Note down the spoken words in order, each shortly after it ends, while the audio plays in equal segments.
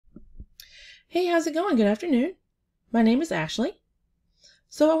Hey, how's it going? Good afternoon. My name is Ashley.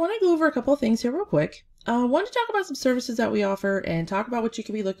 So I want to go over a couple of things here real quick. I want to talk about some services that we offer and talk about what you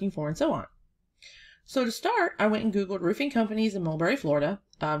could be looking for and so on. So to start, I went and Googled roofing companies in Mulberry, Florida.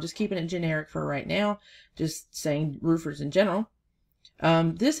 Just keeping it generic for right now, just saying roofers in general.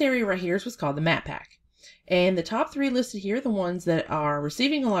 This area right here is what's called the Map Pack. And the top 3 listed here are the ones that are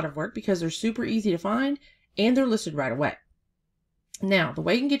receiving a lot of work because they're super easy to find and they're listed right away. Now, the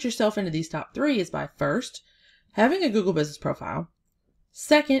way you can get yourself into these top 3 is by first, having a Google business profile.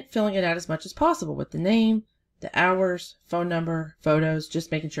 Second, filling it out as much as possible with the name, the hours, phone number, photos, just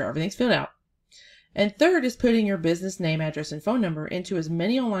making sure everything's filled out. And third is putting your business name, address, and phone number into as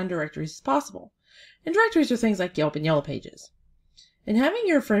many online directories as possible. And directories are things like Yelp and Yellow Pages. And having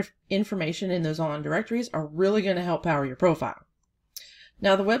your information in those online directories are really going to help power your profile.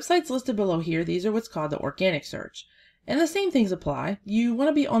 Now, the websites listed below here, these are what's called the organic search. And the same things apply. You want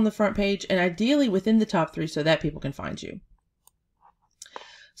to be on the front page and ideally within the top 3 so that people can find you.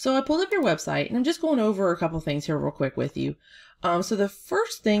 So I pulled up your website and I'm just going over a couple things here real quick with you. So the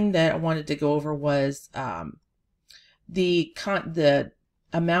first thing that I wanted to go over was the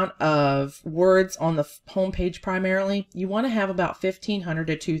amount of words on the homepage primarily. You want to have about 1,500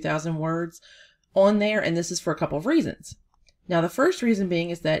 to 2,000 words on there, and this is for a couple of reasons. Now, the first reason being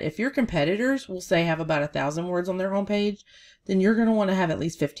is that if your competitors will say have about 1,000 words on their homepage, then you're going to want to have at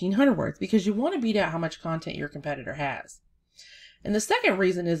least 1,500 words because you want to beat out how much content your competitor has. And the second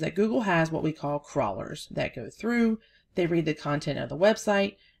reason is that Google has what we call crawlers that go through, they read the content of the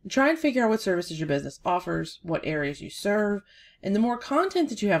website and try and figure out what services your business offers, what areas you serve, and the more content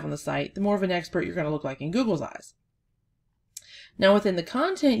that you have on the site, the more of an expert you're going to look like in Google's eyes. Now, within the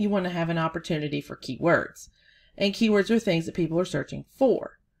content, you want to have an opportunity for keywords. And keywords are things that people are searching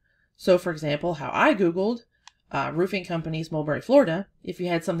for. So, for example, how I Googled roofing companies, Mulberry, Florida, if you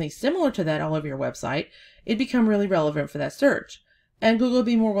had something similar to that all over your website, it'd become really relevant for that search. And Google would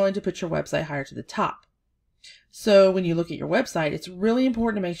be more willing to put your website higher to the top. So when you look at your website, it's really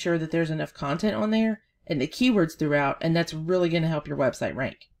important to make sure that there's enough content on there and the keywords throughout, and that's really going to help your website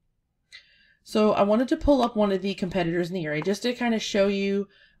rank. So I wanted to pull up one of the competitors in the area just to kind of show you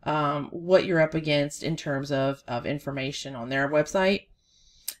what you're up against in terms of information on their website.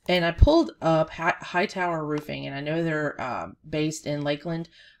 And I pulled up Hightower Roofing, and I know they're based in Lakeland,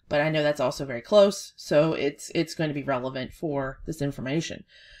 but I know that's also very close, so it's going to be relevant for this information.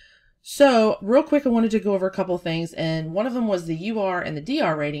 So real quick, I wanted to go over a couple of things, and one of them was the UR and the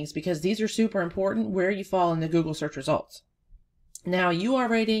DR ratings because these are super important where you fall in the Google search results. Now, UR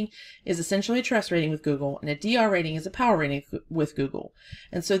rating is essentially a trust rating with Google, and a DR rating is a power rating with Google.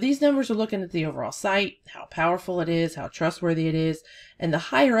 And so these numbers are looking at the overall site, how powerful it is, how trustworthy it is, and the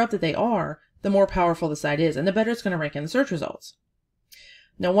higher up that they are, the more powerful the site is, and the better it's going to rank in the search results.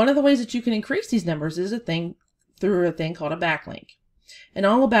 Now, one of the ways that you can increase these numbers is through a thing called a backlink. And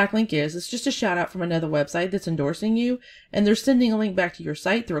all a backlink is just a shout out from another website that's endorsing you, and they're sending a link back to your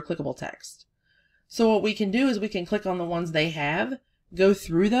site through a clickable text. So what we can do is we can click on the ones they have, go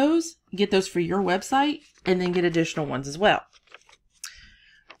through those, get those for your website, and then get additional ones as well.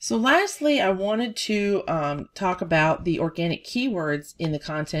 So lastly, I wanted to talk about the organic keywords in the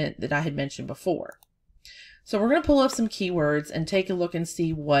content that I had mentioned before. So we're going to pull up some keywords and take a look and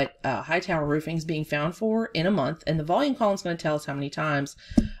see what Hightower Roofing is being found for in a month. And the volume column is going to tell us how many times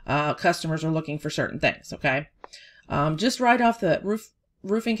customers are looking for certain things, okay? Just right off the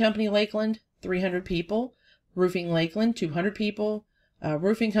roofing company Lakeland, 300 people. Roofing Lakeland, 200 people.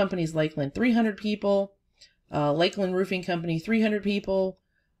 Roofing companies Lakeland, 300 people. Lakeland Roofing Company, 300 people.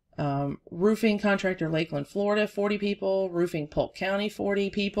 Roofing contractor Lakeland, Florida, 40 people. Roofing Polk County, 40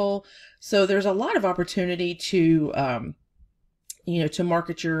 people. So there's a lot of opportunity to, to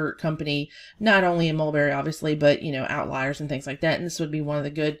market your company, not only in Mulberry, obviously, but, outliers and things like that. And this would be one of the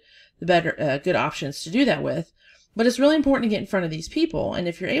good options to do that with. But it's really important to get in front of these people. And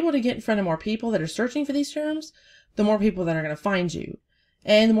if you're able to get in front of more people that are searching for these terms, the more people that are going to find you.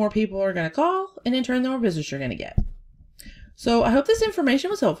 And the more people are going to call, and in turn, the more business you're going to get. So I hope this information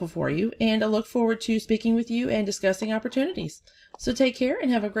was helpful for you, and I look forward to speaking with you and discussing opportunities. So take care and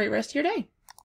have a great rest of your day.